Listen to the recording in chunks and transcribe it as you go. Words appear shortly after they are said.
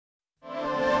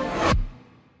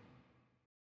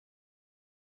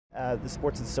The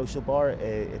Sports and Social Bar,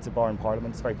 it's a bar in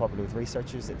Parliament. It's very popular with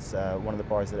researchers. It's one of the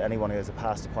bars that anyone who has a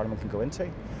pass to Parliament can go into.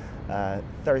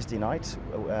 Thursday night,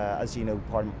 as you know,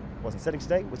 Parliament wasn't sitting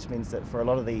today, which means that for a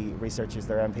lot of the researchers,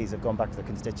 their MPs have gone back to their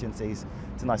constituencies.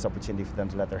 It's a nice opportunity for them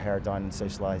to let their hair down and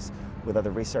socialise with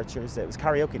other researchers. It was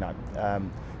karaoke night.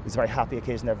 It was a very happy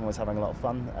occasion, everyone was having a lot of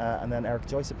fun, and then Eric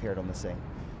Joyce appeared on the scene.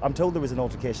 I'm told there was an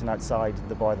altercation outside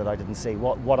the bar that I didn't see.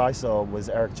 What I saw was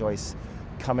Eric Joyce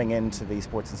coming into the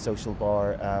Sports and Social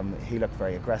Bar. He looked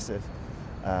very aggressive.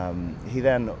 He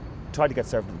then tried to get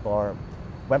served at the bar,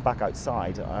 went back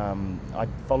outside. I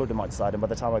followed him outside, and by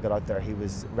the time I got out there, he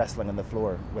was wrestling on the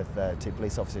floor with two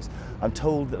police officers. I'm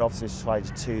told that officers tried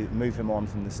to move him on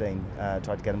from the scene,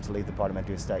 tried to get him to leave the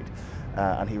Parliamentary Estate,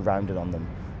 and he rounded on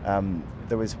them.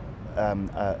 There was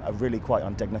a really quite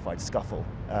undignified scuffle,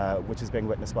 which was being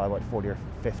witnessed by about 40 or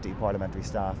 50 parliamentary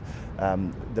staff.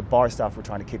 The bar staff were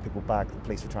trying to keep people back, the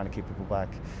police were trying to keep people back.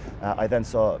 I then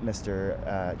saw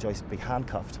Mr. Joyce be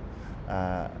handcuffed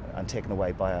and taken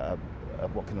away by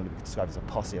what can only be described as a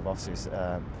posse of officers.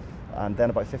 And then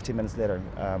about 15 minutes later,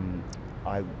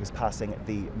 I was passing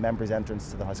the members' entrance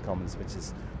to the House of Commons, which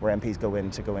is where MPs go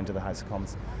into the House of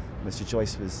Commons. Mr.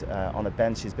 Joyce was on a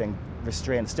bench. He's being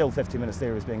restrained. Still 15 minutes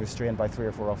later, he was being restrained by 3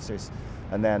 or 4 officers.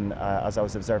 And then, as I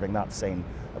was observing that scene,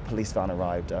 a police van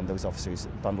arrived, and those officers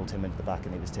bundled him into the back,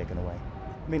 and he was taken away.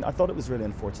 I mean, I thought it was really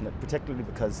unfortunate, particularly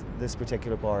because this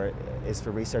particular bar is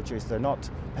for researchers. They're not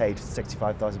paid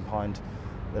 £65,000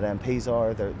 that MPs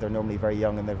are. They're normally very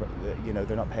young, and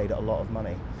they're not paid a lot of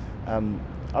money.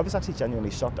 I was actually genuinely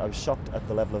shocked. I was shocked at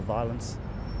the level of violence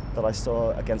that I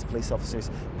saw against police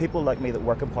officers. People like me that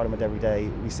work in Parliament every day,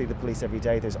 we see the police every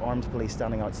day. There's armed police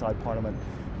standing outside Parliament.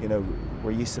 You know,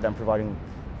 we're used to them providing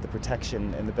the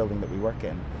protection in the building that we work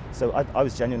in. So I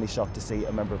was genuinely shocked to see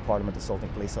a member of Parliament assaulting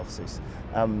police officers.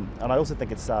 And I also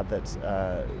think it's sad that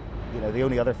the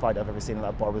only other fight I've ever seen in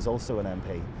that bar was also an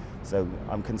MP. So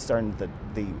I'm concerned that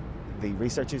the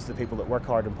researchers, the people that work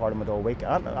hard in Parliament all week,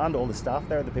 and all the staff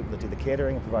there, the people that do the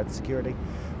catering and provide the security,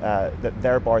 that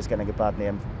their bar is getting a bad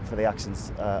name for the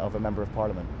actions of a member of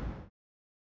Parliament.